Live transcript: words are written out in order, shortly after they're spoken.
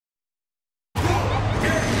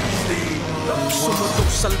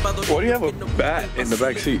Why do you have a bat in the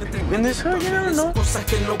back seat? In this hood, you never know.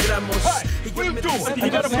 Hey, what are you doing? You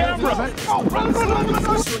got a camera. Oh, run.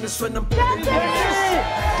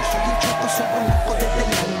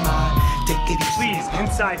 Please,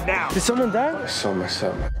 inside now. Did someone die? So messed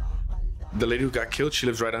up. The lady who got killed, she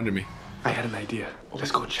lives right under me. I had an idea.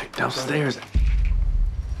 Let's go check downstairs.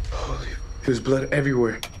 Holy, there's blood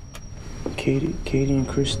everywhere. Katie and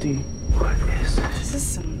Christy. What is this? This is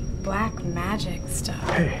some black magic stuff.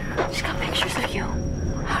 Hey. She's got pictures of you.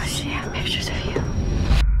 How does she have pictures of you?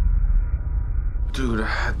 Dude, I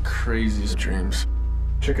had craziest dreams.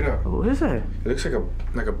 Check it out. What is that? It looks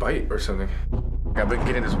like a bite or something. I've been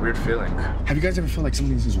getting this weird feeling. Have you guys ever felt like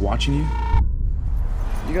something's just watching you?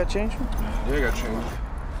 You got change? Yeah, I got changed.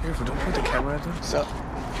 Careful, don't point the camera at them. What's up?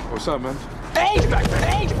 What's up, man? Hey, back there.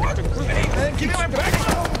 Hey, man, give me my back.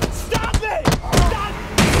 Stop it! Stop!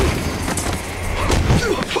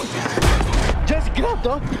 Jesse, get up,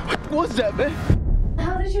 dog. What was that, man?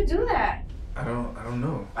 How did you do that? I don't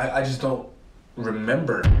know. I just don't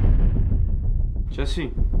remember. Jesse,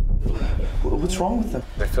 what's wrong with them?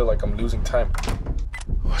 I feel like I'm losing time.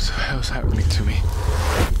 What the hell's happening to me?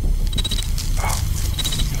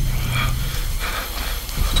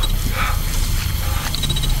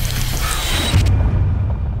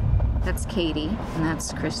 That's Katie, and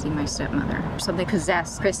that's Christy, my stepmother. So they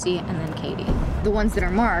possess Christy and then Katie. The ones that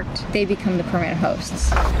are marked, they become the permanent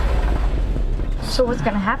hosts. So what's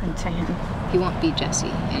gonna happen to him? He won't be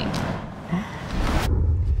Jesse anymore.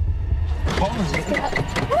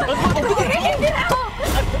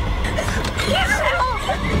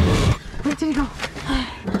 Where did he go?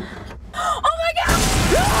 Oh my God!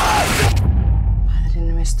 Padre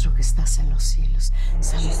nuestro que estás en los cielos.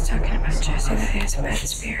 She's talking about Jessie that has a bad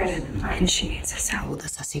spirit and she needs us out.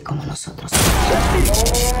 Así como nosotros.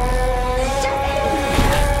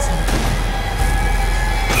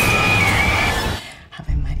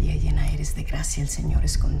 Ave María, llena eres de gracia, el Señor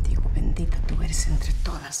es contigo. Bendita tú eres entre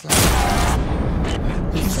todas las mujeres.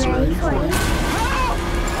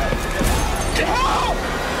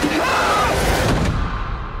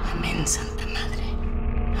 Amén, Santa Madre.